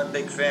 I'm not a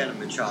big fan of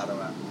Machado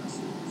after this.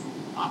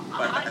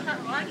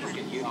 I just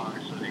get you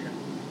honest with you.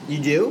 You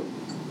do?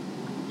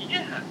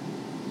 Yeah.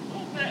 A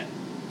little bit.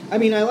 I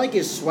mean, I like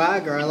his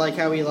swagger. I like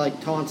how he,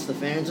 taunts the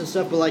fans and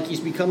stuff, but, he's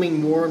becoming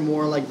more and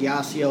more like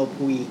Yasiel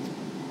Puig.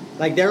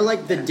 They're,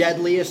 the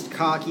deadliest,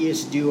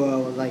 cockiest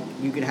duo,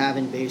 you could have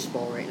in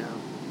baseball right now.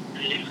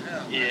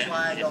 Yeah, that's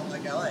why I don't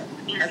like LA.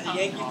 As a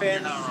Yankee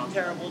fan, this is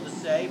terrible to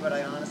say, but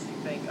I honestly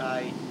think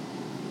I'm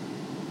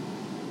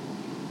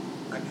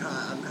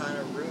kind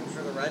of rooting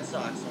for the Red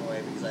Sox in a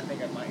way because I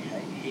think I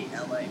hate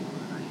LA more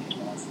than I hate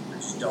Boston. I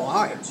just don't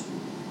like it.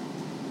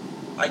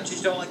 I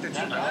just don't like their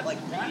team. I don't like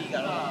Puig.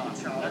 I don't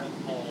like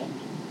Machado.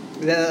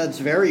 That's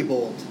very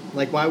bold.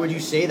 Why would you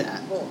say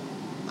that?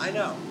 I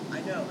know.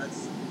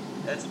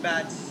 That's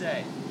bad to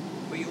say.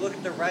 But you look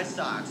at the Red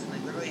Sox, and they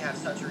literally have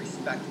such a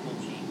respectable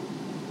team.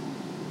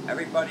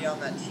 Everybody on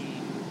that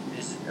team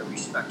is a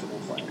respectable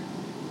player.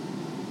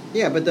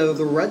 Yeah, but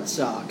the Red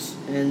Sox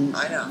and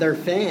their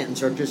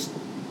fans are just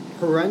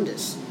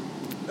horrendous.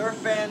 Their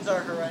fans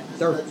are horrendous.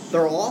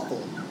 They're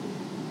awful.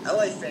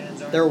 LA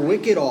fans are. They're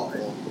wicked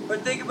awful.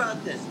 But think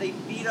about this: they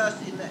beat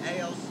us in the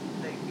AL.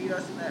 They beat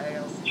us in the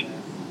ALCS,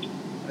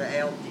 the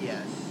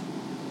ALDS,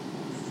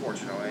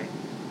 fortunately,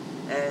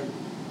 and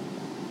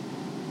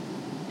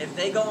if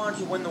they go on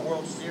to win the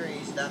World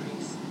Series, that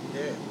means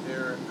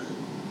they're a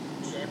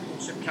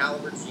championship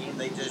caliber team.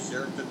 They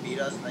deserve to beat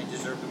us, and they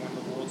deserve to win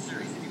the World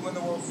Series. If you win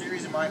the World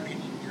Series, in my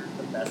opinion, you're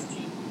the best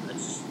team.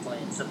 That's just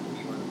plain and simple.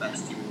 You are the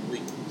best team in the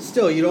league.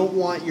 Still, you don't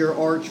want your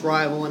arch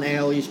rival and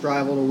AL East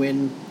rival to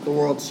win the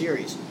World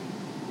Series.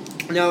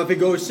 Now, if it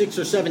goes 6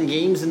 or 7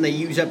 games and they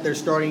use up their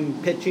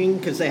starting pitching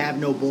because they have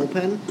no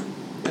bullpen,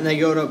 and they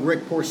go to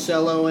Rick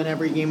Porcello in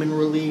every game in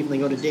relief, and they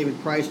go to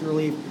David Price in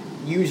relief,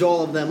 use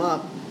all of them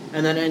up,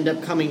 and then end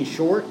up coming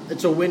short,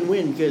 it's a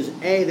win-win because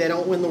A, they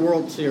don't win the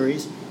World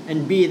Series,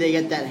 and B, they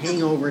get that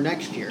hangover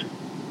next year.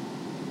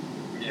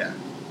 Yeah.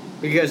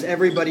 Because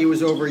everybody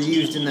was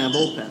overused in that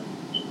bullpen.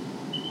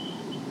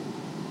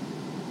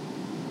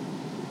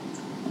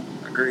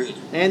 Agreed.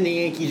 And the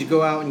Yankees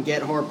go out and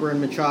get Harper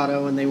and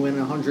Machado, and they win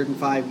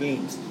 105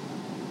 games.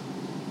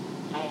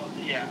 Well,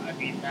 yeah, I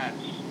mean,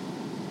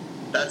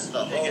 That's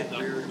the hope.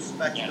 We were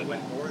expecting to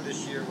win more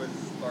this year with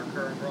our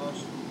current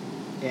roster.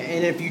 Yeah,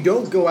 and if you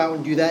don't go out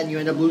and do that and you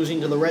end up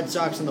losing to the Red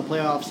Sox in the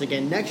playoffs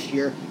again next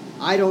year,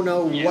 I don't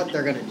know what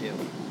they're going to do.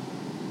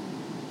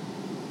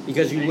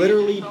 Because you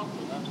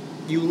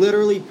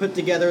literally put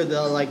together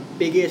the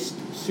biggest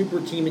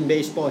super team in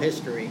baseball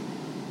history,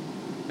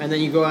 and then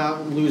you go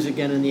out and lose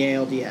again in the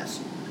ALDS.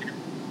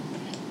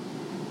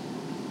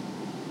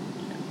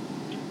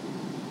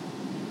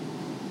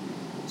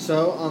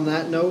 So, on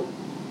that note,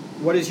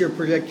 what is your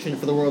prediction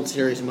for the World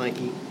Series,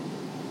 Mikey?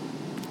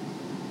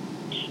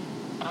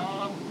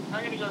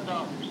 I'm going to go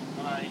Dodgers.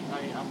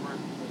 I'm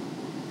working.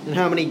 And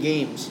how many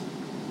games?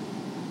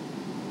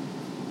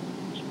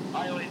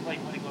 I always like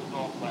when it goes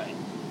all play.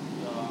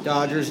 So,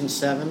 Dodgers in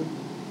 7?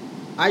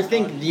 I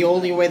think the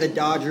only way the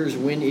Dodgers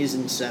win is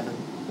in 7.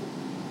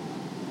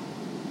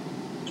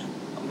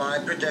 My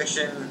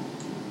prediction,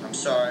 I'm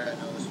sorry, I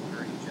know this will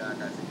hurt you, Jack.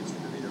 I think it's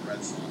going to be the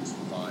Red Sox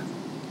in 5.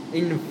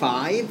 In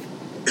 5?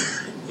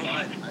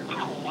 5.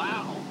 Oh,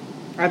 wow.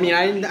 I mean,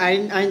 I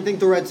didn't think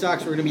the Red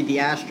Sox were going to beat the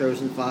Astros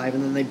in 5,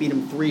 and then they beat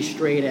them 3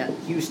 straight at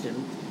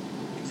Houston.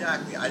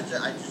 Exactly. I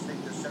just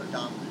think they're so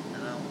dominant,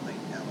 and I don't think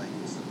LA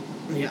is.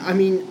 Yeah, I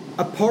mean,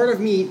 a part of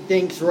me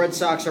thinks the Red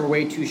Sox are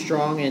way too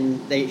strong,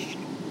 and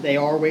they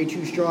are way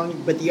too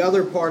strong, but the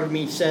other part of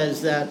me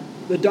says that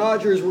the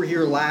Dodgers were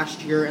here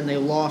last year, and they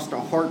lost a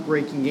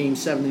heartbreaking Game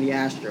 7 to the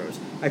Astros.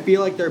 I feel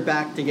like they're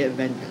back to get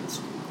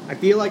vengeance. I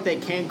feel like they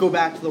can't go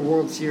back to the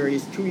World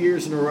Series 2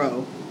 years in a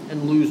row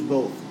and lose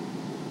both.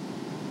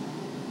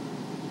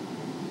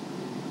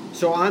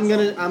 So I'm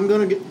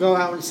gonna go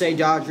out and say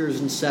Dodgers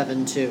in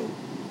 7 too.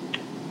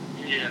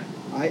 Yeah.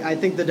 I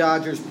think the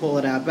Dodgers pull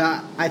it out,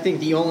 but I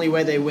think the only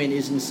way they win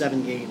is in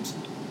 7 games.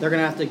 They're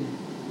gonna have to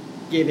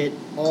give it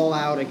all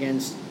out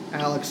against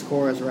Alex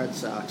Cora's Red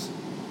Sox.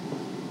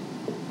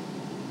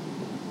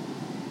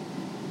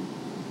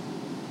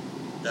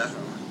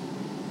 Definitely.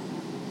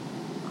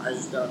 I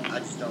just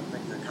don't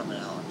think they're coming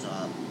out on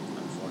top,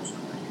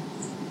 unfortunately.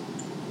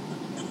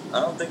 I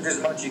don't think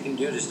there's much you can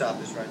do to stop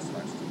this Red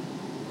Sox team.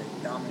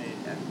 They dominated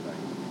everybody.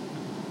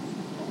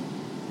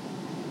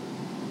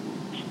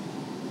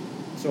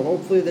 So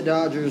hopefully the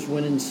Dodgers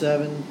win in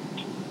 7.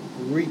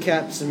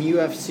 Recap some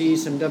UFC,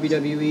 some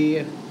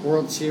WWE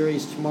World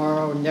Series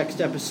tomorrow.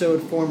 Next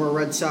episode, former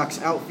Red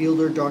Sox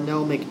outfielder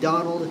Darnell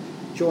McDonald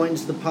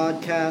joins the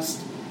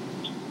podcast.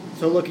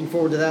 So looking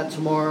forward to that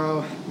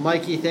tomorrow.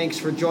 Mikey, thanks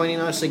for joining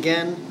us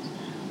again.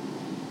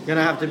 You're going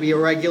to have to be a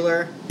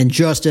regular. And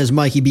just as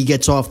Mikey B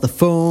gets off the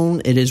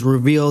phone, it is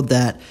revealed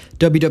that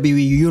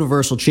WWE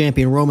Universal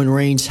Champion Roman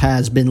Reigns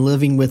has been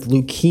living with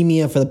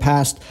leukemia for the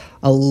past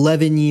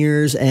 11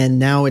 years, and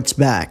now it's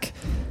back.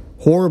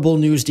 Horrible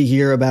news to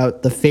hear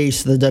about the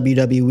face of the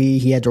WWE.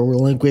 He had to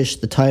relinquish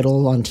the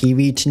title on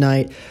TV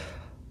tonight.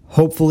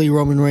 Hopefully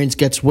Roman Reigns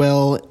gets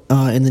well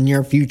in the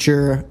near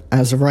future.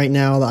 As of right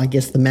now, I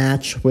guess the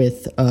match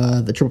with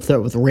the triple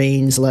threat with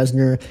Reigns,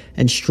 Lesnar,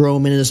 and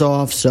Strowman is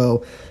off.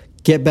 So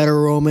get better,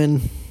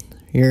 Roman.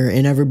 You're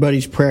in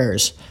everybody's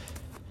prayers.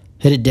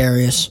 Hit it,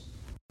 Darius.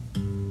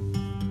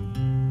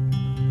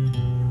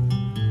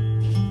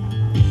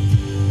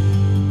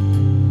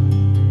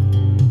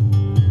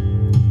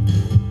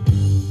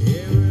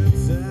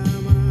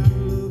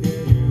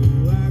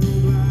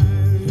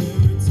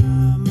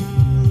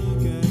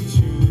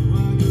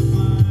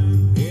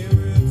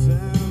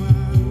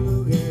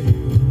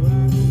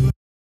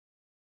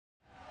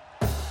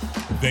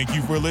 Thank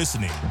you for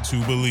listening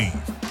to Believe.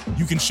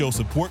 You can show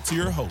support to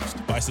your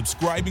host by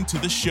subscribing to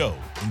the show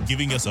and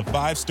giving us a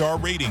 5-star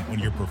rating on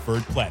your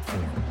preferred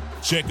platform.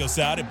 Check us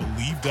out at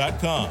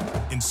Believe.com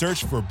and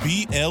search for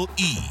BLEAV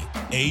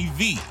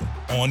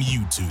on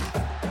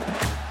YouTube.